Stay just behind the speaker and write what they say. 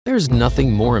There's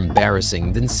nothing more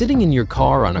embarrassing than sitting in your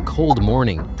car on a cold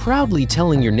morning, proudly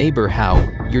telling your neighbor how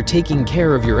you're taking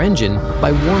care of your engine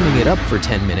by warming it up for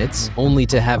 10 minutes, only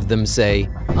to have them say,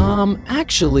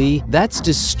 actually, that's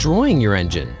destroying your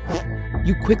engine.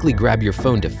 You quickly grab your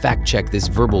phone to fact-check this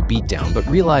verbal beatdown, but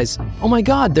realize, oh my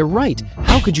god, they're right!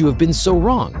 How could you have been so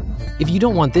wrong? If you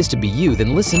don't want this to be you,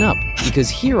 then listen up, because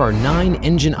here are 9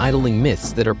 engine idling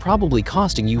myths that are probably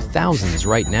costing you thousands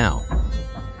right now.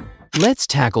 Let's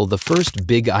tackle the first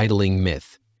big idling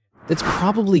myth that's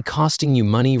probably costing you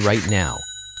money right now.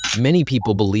 Many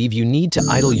people believe you need to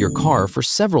idle your car for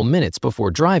several minutes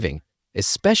before driving,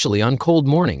 especially on cold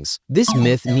mornings. This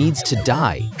myth needs to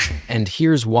die, and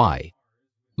here's why.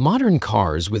 Modern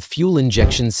cars with fuel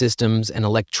injection systems and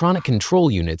electronic control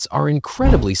units are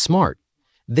incredibly smart.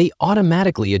 They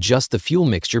automatically adjust the fuel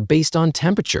mixture based on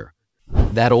temperature.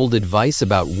 That old advice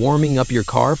about warming up your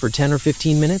car for 10 or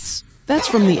 15 minutes? That's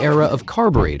from the era of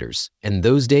carburetors, and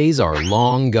those days are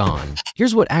long gone.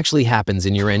 Here's what actually happens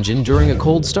in your engine during a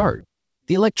cold start.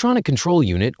 The electronic control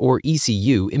unit, or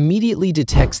ECU, immediately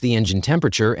detects the engine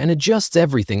temperature and adjusts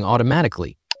everything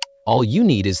automatically. All you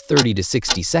need is 30 to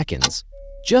 60 seconds.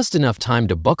 Just enough time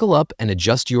to buckle up and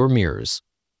adjust your mirrors.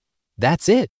 That's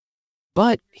it.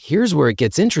 But here's where it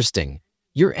gets interesting.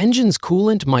 Your engine's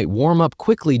coolant might warm up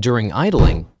quickly during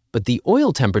idling, but the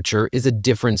oil temperature is a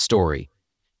different story.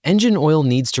 Engine oil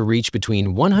needs to reach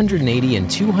between 180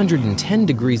 and 210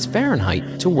 degrees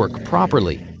Fahrenheit to work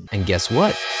properly. And guess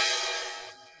what?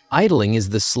 Idling is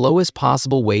the slowest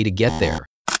possible way to get there.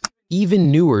 Even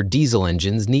newer diesel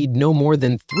engines need no more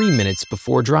than 3 minutes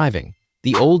before driving.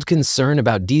 The old concern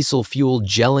about diesel fuel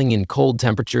gelling in cold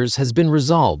temperatures has been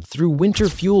resolved through winter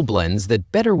fuel blends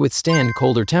that better withstand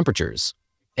colder temperatures.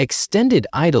 Extended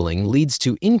idling leads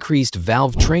to increased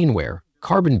valve train wear,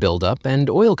 carbon buildup,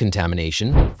 and oil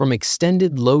contamination from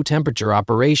extended low-temperature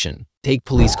operation. Take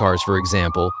police cars, for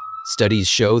example. Studies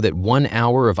show that 1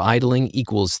 hour of idling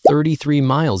equals 33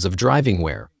 miles of driving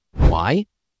wear. Why?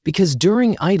 Because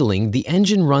during idling, the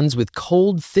engine runs with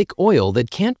cold, thick oil that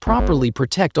can't properly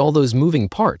protect all those moving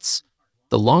parts.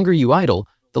 The longer you idle,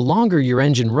 the longer your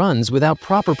engine runs without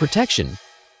proper protection.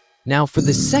 Now, for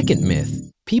the second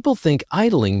myth, people think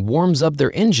idling warms up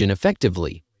their engine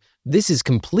effectively. This is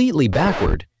completely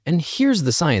backward, and here's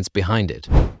the science behind it.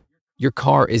 Your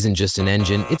car isn't just an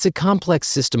engine, it's a complex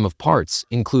system of parts,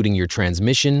 including your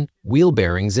transmission, wheel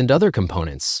bearings, and other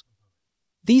components.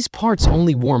 These parts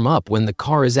only warm up when the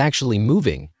car is actually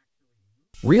moving.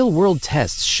 Real-world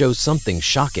tests show something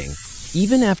shocking.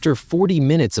 Even after 40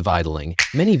 minutes of idling,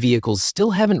 many vehicles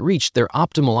still haven't reached their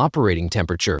optimal operating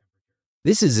temperature.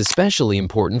 This is especially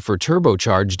important for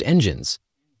turbocharged engines.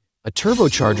 A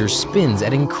turbocharger spins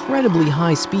at incredibly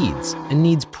high speeds and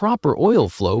needs proper oil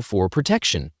flow for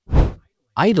protection.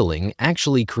 Idling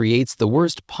actually creates the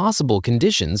worst possible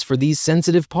conditions for these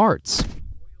sensitive parts.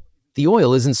 The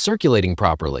oil isn't circulating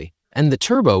properly, and the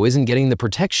turbo isn't getting the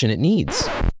protection it needs.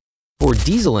 For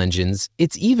diesel engines,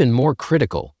 it's even more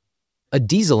critical. A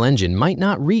diesel engine might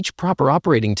not reach proper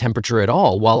operating temperature at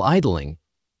all while idling.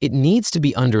 It needs to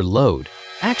be under load,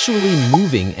 actually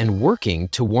moving and working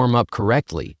to warm up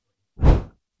correctly.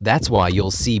 That's why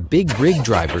you'll see big rig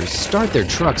drivers start their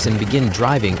trucks and begin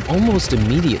driving almost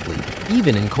immediately,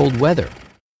 even in cold weather.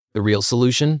 The real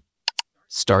solution?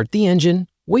 Start the engine,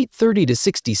 wait 30 to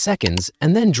 60 seconds,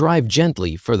 and then drive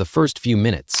gently for the first few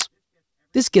minutes.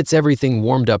 This gets everything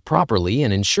warmed up properly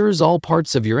and ensures all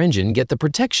parts of your engine get the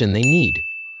protection they need.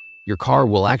 Your car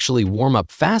will actually warm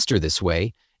up faster this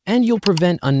way, and you'll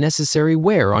prevent unnecessary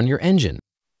wear on your engine.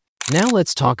 Now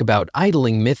let's talk about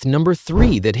idling myth number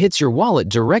 3 that hits your wallet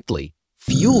directly: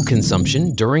 fuel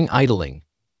consumption during idling.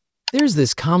 There's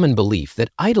this common belief that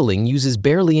idling uses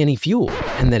barely any fuel,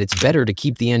 and that it's better to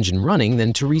keep the engine running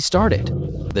than to restart it.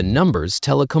 The numbers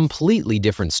tell a completely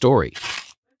different story.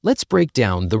 Let's break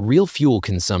down the real fuel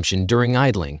consumption during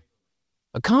idling.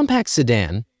 A compact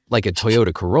sedan, like a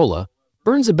Toyota Corolla,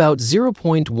 burns about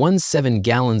 0.17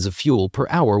 gallons of fuel per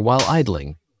hour while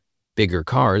idling. Bigger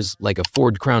cars, like a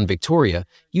Ford Crown Victoria,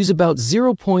 use about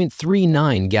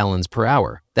 0.39 gallons per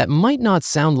hour. That might not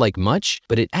sound like much,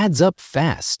 but it adds up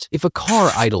fast. If a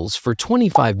car idles for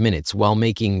 25 minutes while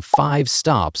making 5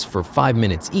 stops for 5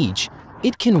 minutes each,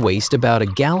 it can waste about a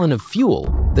gallon of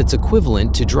fuel that's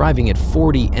equivalent to driving at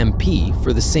 40 mph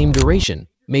for the same duration.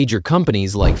 Major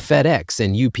companies like FedEx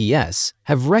and UPS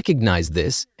have recognized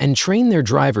this and train their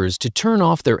drivers to turn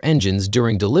off their engines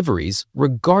during deliveries,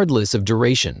 regardless of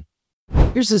duration.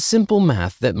 Here's a simple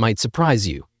math that might surprise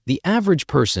you. The average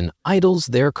person idles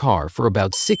their car for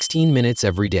about 16 minutes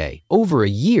every day. Over a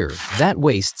year, that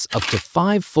wastes up to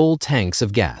 5 full tanks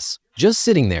of gas. just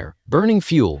sitting there, burning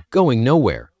fuel, going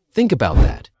nowhere. Think about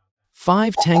that.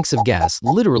 5 tanks of gas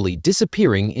literally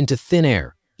disappearing into thin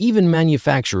air. Even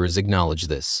manufacturers acknowledge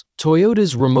this.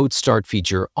 Toyota's remote start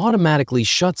feature automatically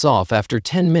shuts off after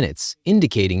 10 minutes,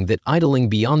 indicating that idling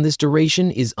beyond this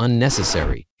duration is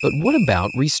unnecessary. But what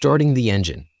about restarting the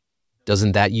engine?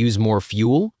 Doesn't that use more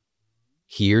fuel?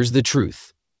 Here's the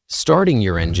truth. Starting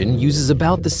your engine uses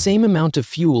about the same amount of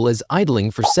fuel as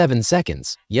idling for 7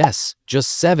 seconds. Yes, just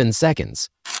 7 seconds.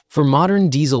 For modern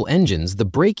diesel engines, the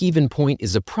break-even point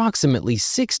is approximately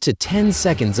 6 to 10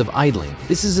 seconds of idling.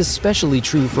 This is especially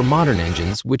true for modern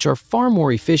engines, which are far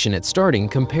more efficient at starting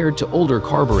compared to older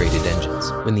carbureted engines.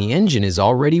 When the engine is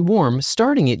already warm,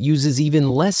 starting it uses even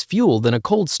less fuel than a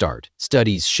cold start.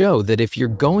 Studies show that if you're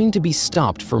going to be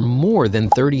stopped for more than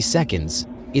 30 seconds,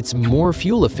 it's more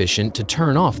fuel efficient to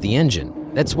turn off the engine.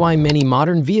 That's why many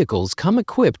modern vehicles come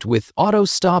equipped with auto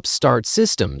stop-start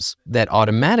systems that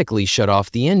automatically shut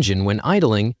off the engine when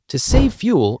idling to save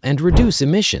fuel and reduce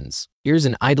emissions. Here's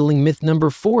an idling myth number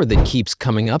 4 that keeps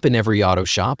coming up in every auto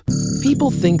shop.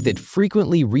 People think that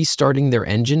frequently restarting their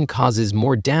engine causes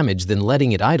more damage than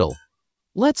letting it idle.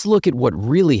 Let's look at what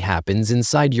really happens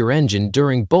inside your engine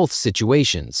during both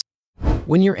situations.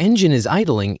 When your engine is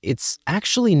idling, it's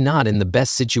actually not in the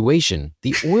best situation.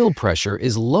 The oil pressure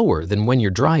is lower than when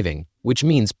you're driving, which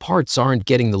means parts aren't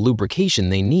getting the lubrication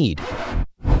they need.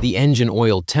 The engine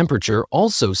oil temperature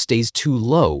also stays too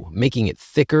low, making it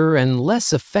thicker and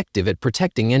less effective at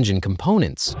protecting engine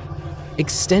components.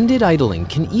 Extended idling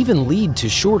can even lead to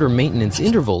shorter maintenance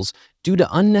intervals due to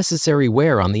unnecessary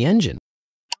wear on the engine.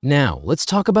 Now, let's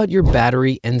talk about your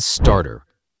battery and starter.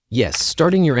 Yes,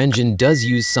 starting your engine does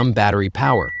use some battery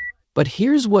power, but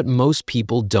here's what most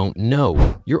people don't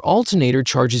know. Your alternator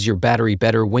charges your battery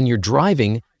better when you're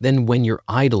driving than when you're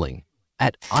idling.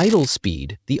 At idle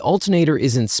speed, the alternator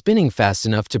isn't spinning fast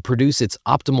enough to produce its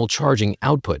optimal charging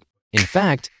output. In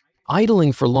fact,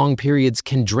 idling for long periods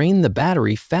can drain the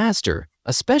battery faster,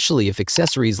 especially if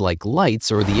accessories like lights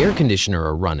or the air conditioner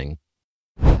are running.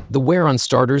 The wear on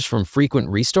starters from frequent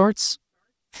restarts?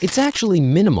 It's actually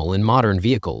minimal in modern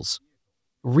vehicles.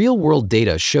 Real-world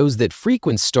data shows that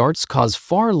frequent starts cause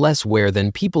far less wear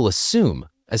than people assume,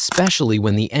 especially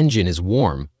when the engine is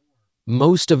warm.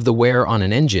 Most of the wear on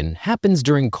an engine happens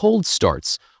during cold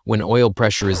starts, when oil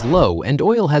pressure is low and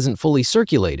oil hasn't fully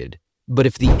circulated. But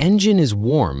if the engine is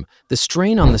warm, the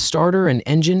strain on the starter and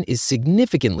engine is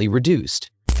significantly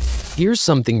reduced. Here's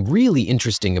something really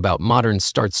interesting about modern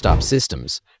start-stop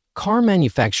systems. Car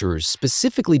manufacturers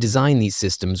specifically design these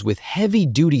systems with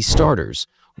heavy-duty starters,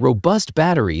 robust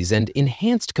batteries, and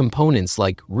enhanced components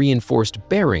like reinforced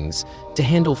bearings to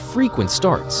handle frequent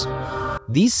starts.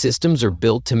 These systems are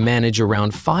built to manage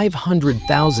around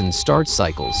 500,000 start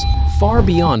cycles, far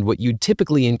beyond what you'd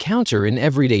typically encounter in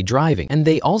everyday driving. And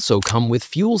they also come with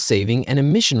fuel-saving and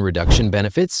emission reduction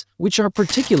benefits, which are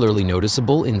particularly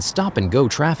noticeable in stop-and-go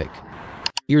traffic.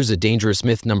 Here's a dangerous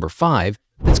myth number 5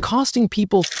 that's costing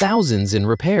people thousands in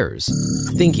repairs,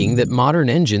 thinking that modern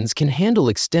engines can handle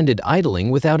extended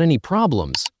idling without any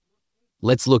problems.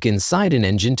 Let's look inside an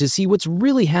engine to see what's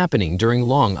really happening during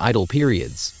long idle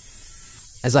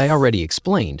periods. As I already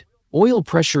explained, oil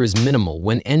pressure is minimal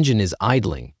when engine is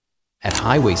idling. At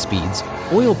highway speeds,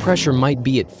 oil pressure might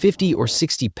be at 50 or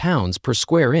 60 pounds per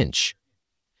square inch.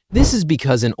 This is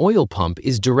because an oil pump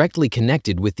is directly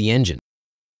connected with the engine.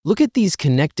 Look at these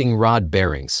connecting rod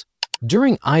bearings.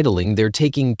 During idling, they're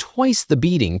taking twice the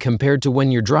beating compared to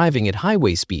when you're driving at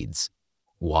highway speeds.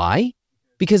 Why?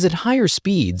 Because at higher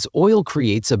speeds, oil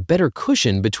creates a better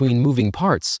cushion between moving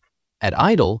parts. At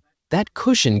idle, that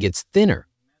cushion gets thinner,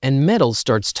 and metal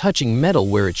starts touching metal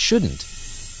where it shouldn't.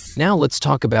 Now let's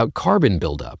talk about carbon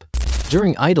buildup.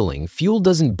 During idling, fuel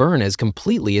doesn't burn as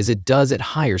completely as it does at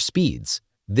higher speeds.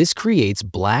 This creates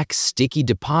black, sticky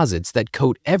deposits that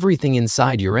coat everything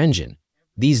inside your engine.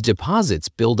 These deposits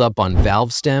build up on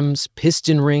valve stems,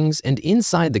 piston rings, and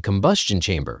inside the combustion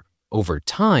chamber. Over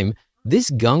time, this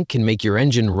gunk can make your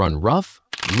engine run rough,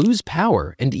 lose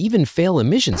power, and even fail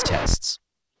emissions tests.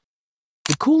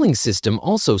 The cooling system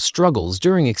also struggles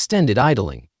during extended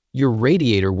idling. Your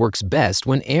radiator works best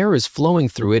when air is flowing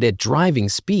through it at driving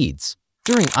speeds.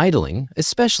 During idling,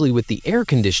 especially with the air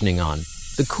conditioning on,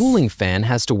 the cooling fan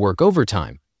has to work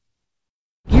overtime.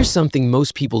 Here's something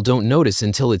most people don't notice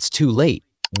until it's too late.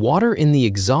 Water in the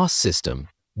exhaust system.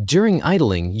 During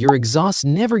idling, your exhaust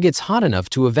never gets hot enough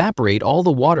to evaporate all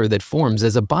the water that forms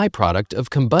as a byproduct of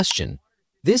combustion.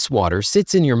 This water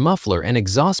sits in your muffler and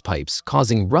exhaust pipes,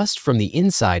 causing rust from the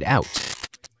inside out.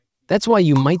 That's why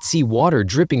you might see water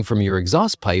dripping from your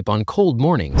exhaust pipe on cold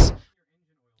mornings.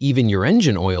 Even your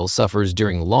engine oil suffers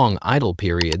during long idle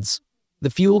periods. The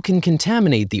fuel can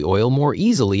contaminate the oil more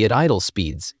easily at idle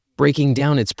speeds, breaking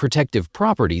down its protective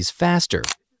properties faster.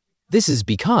 This is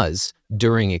because,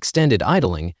 during extended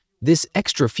idling, this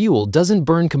extra fuel doesn't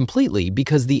burn completely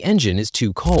because the engine is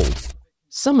too cold.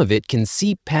 Some of it can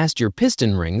seep past your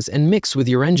piston rings and mix with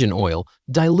your engine oil,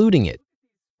 diluting it.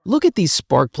 Look at these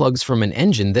spark plugs from an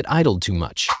engine that idled too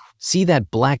much. See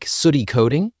that black, sooty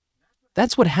coating?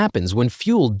 That's what happens when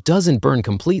fuel doesn't burn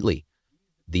completely.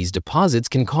 These deposits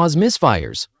can cause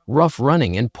misfires, rough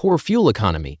running, and poor fuel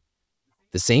economy.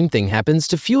 The same thing happens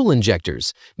to fuel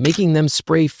injectors, making them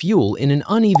spray fuel in an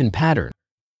uneven pattern.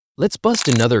 Let's bust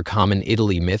another common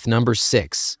Italy myth, number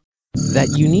 6.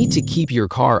 That you need to keep your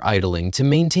car idling to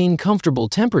maintain comfortable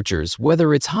temperatures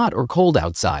whether it's hot or cold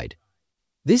outside.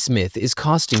 This myth is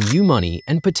costing you money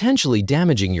and potentially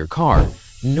damaging your car,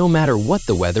 no matter what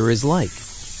the weather is like.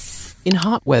 In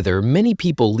hot weather, many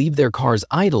people leave their cars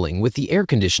idling with the air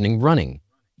conditioning running.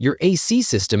 Your AC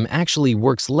system actually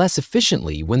works less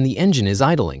efficiently when the engine is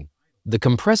idling. The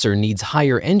compressor needs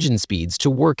higher engine speeds to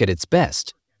work at its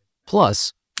best.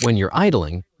 Plus, when you're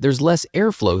idling, there's less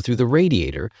airflow through the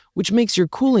radiator, which makes your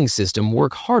cooling system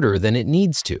work harder than it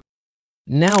needs to.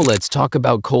 Now let's talk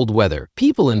about cold weather.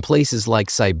 People in places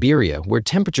like Siberia, where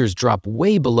temperatures drop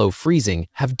way below freezing,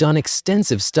 have done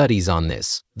extensive studies on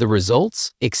this. The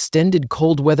results? Extended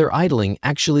cold weather idling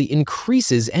actually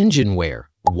increases engine wear.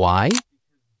 Why?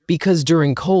 Because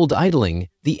during cold idling,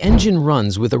 the engine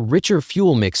runs with a richer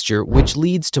fuel mixture, which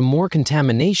leads to more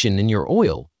contamination in your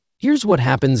oil. Here's what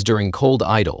happens during cold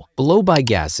idle. Blow-by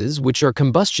gases, which are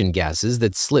combustion gases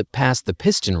that slip past the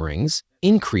piston rings,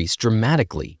 increase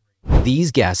dramatically.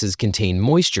 These gases contain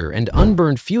moisture and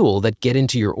unburned fuel that get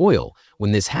into your oil.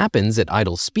 When this happens at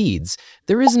idle speeds,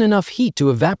 there isn't enough heat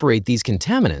to evaporate these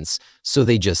contaminants, so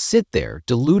they just sit there,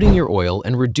 diluting your oil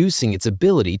and reducing its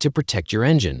ability to protect your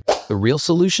engine. The real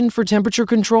solution for temperature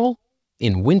control?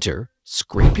 In winter,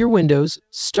 scrape your windows,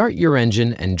 start your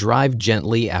engine, and drive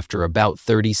gently after about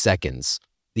 30 seconds.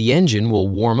 The engine will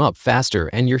warm up faster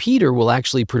and your heater will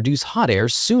actually produce hot air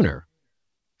sooner.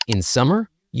 In summer,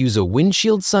 use a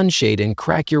windshield sunshade and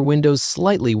crack your windows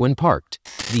slightly when parked.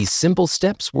 These simple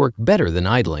steps work better than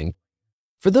idling.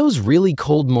 For those really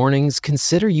cold mornings,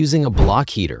 consider using a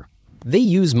block heater. They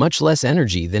use much less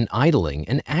energy than idling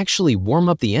and actually warm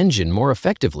up the engine more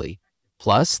effectively.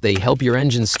 Plus, they help your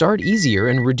engine start easier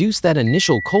and reduce that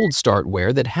initial cold start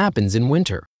wear that happens in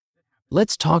winter.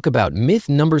 Let's talk about myth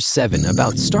number 7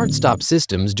 about start-stop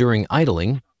systems during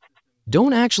idling.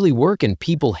 Don't actually work and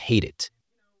people hate it.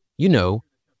 You know,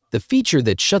 the feature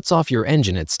that shuts off your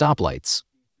engine at stoplights.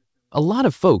 A lot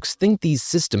of folks think these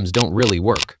systems don't really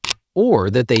work, or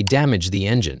that they damage the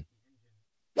engine.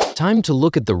 Time to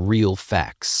look at the real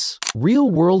facts.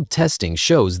 Real-world testing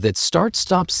shows that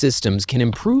start-stop systems can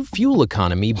improve fuel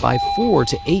economy by 4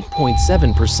 to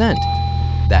 8.7%.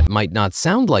 That might not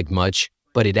sound like much,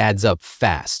 but it adds up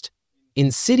fast. In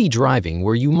city driving,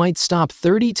 where you might stop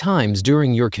 30 times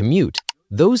during your commute,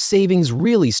 those savings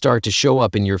really start to show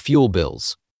up in your fuel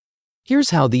bills.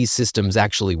 Here's how these systems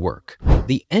actually work.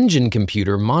 The engine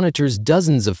computer monitors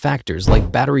dozens of factors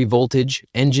like battery voltage,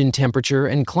 engine temperature,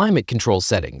 and climate control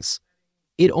settings.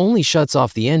 It only shuts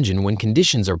off the engine when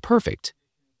conditions are perfect.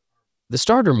 The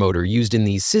starter motor used in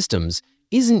these systems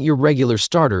isn't your regular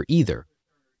starter either.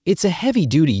 It's a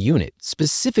heavy-duty unit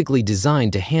specifically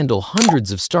designed to handle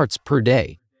hundreds of starts per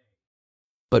day.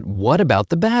 But what about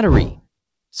the battery?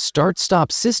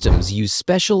 Start-stop systems use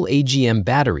special AGM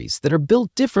batteries that are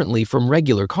built differently from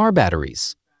regular car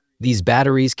batteries. These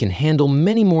batteries can handle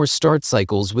many more start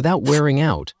cycles without wearing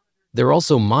out. They're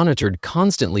also monitored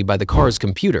constantly by the car's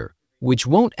computer, which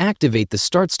won't activate the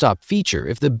start-stop feature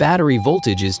if the battery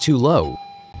voltage is too low.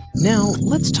 Now,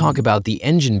 let's talk about the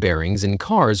engine bearings in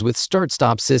cars with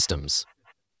start-stop systems.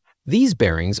 These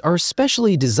bearings are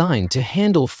specially designed to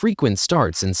handle frequent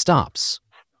starts and stops.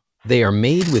 They are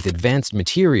made with advanced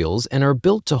materials and are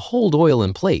built to hold oil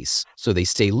in place, so they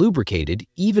stay lubricated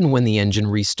even when the engine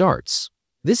restarts.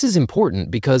 This is important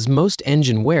because most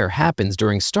engine wear happens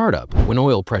during startup when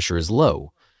oil pressure is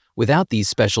low. Without these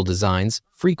special designs,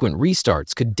 frequent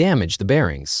restarts could damage the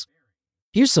bearings.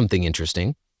 Here's something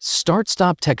interesting.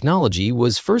 Start-stop technology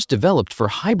was first developed for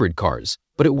hybrid cars,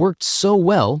 but it worked so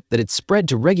well that it spread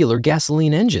to regular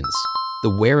gasoline engines. The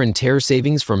wear and tear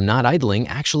savings from not idling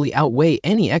actually outweigh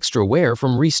any extra wear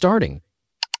from restarting.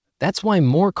 That's why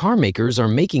more car makers are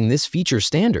making this feature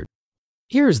standard.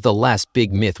 Here's the last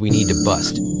big myth we need to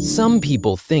bust. Some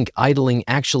people think idling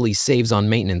actually saves on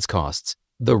maintenance costs.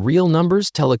 The real numbers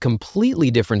tell a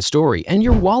completely different story, and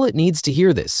your wallet needs to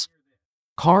hear this.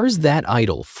 Cars that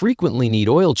idle frequently need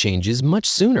oil changes much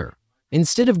sooner.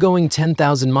 Instead of going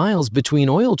 10,000 miles between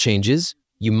oil changes,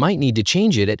 you might need to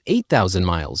change it at 8,000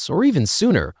 miles or even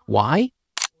sooner. Why?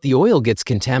 The oil gets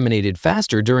contaminated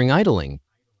faster during idling.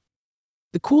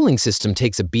 The cooling system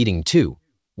takes a beating too.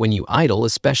 When you idle,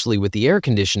 especially with the air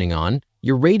conditioning on,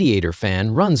 your radiator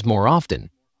fan runs more often.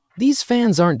 These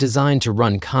fans aren't designed to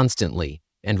run constantly,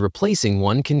 and replacing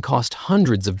one can cost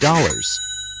hundreds of dollars.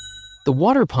 The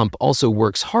water pump also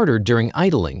works harder during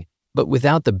idling, but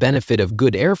without the benefit of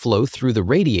good airflow through the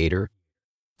radiator.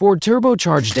 For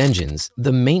turbocharged engines,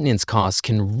 the maintenance costs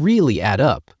can really add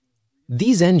up.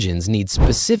 These engines need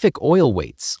specific oil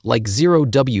weights, like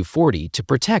 0W40, to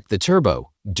protect the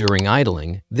turbo. During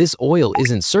idling, this oil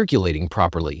isn't circulating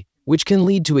properly, which can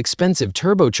lead to expensive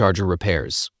turbocharger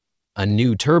repairs. A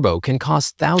new turbo can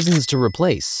cost thousands to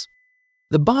replace.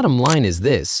 The bottom line is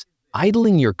this: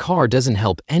 idling your car doesn't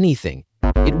help anything.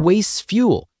 It wastes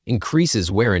fuel,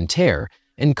 increases wear and tear,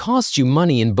 and costs you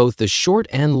money in both the short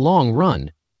and long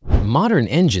run. Modern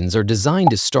engines are designed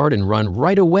to start and run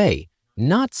right away,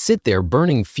 not sit there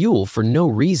burning fuel for no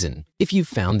reason. If you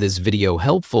found this video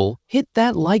helpful, hit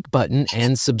that like button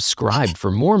and subscribe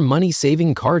for more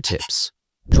money-saving car tips.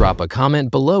 Drop a comment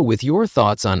below with your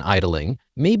thoughts on idling.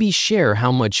 Maybe share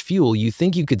how much fuel you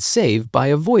think you could save by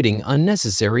avoiding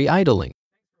unnecessary idling.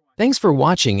 Thanks for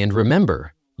watching, and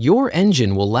remember, your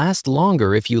engine will last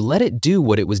longer if you let it do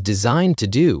what it was designed to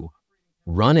do.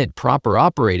 Run at proper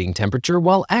operating temperature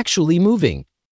while actually moving.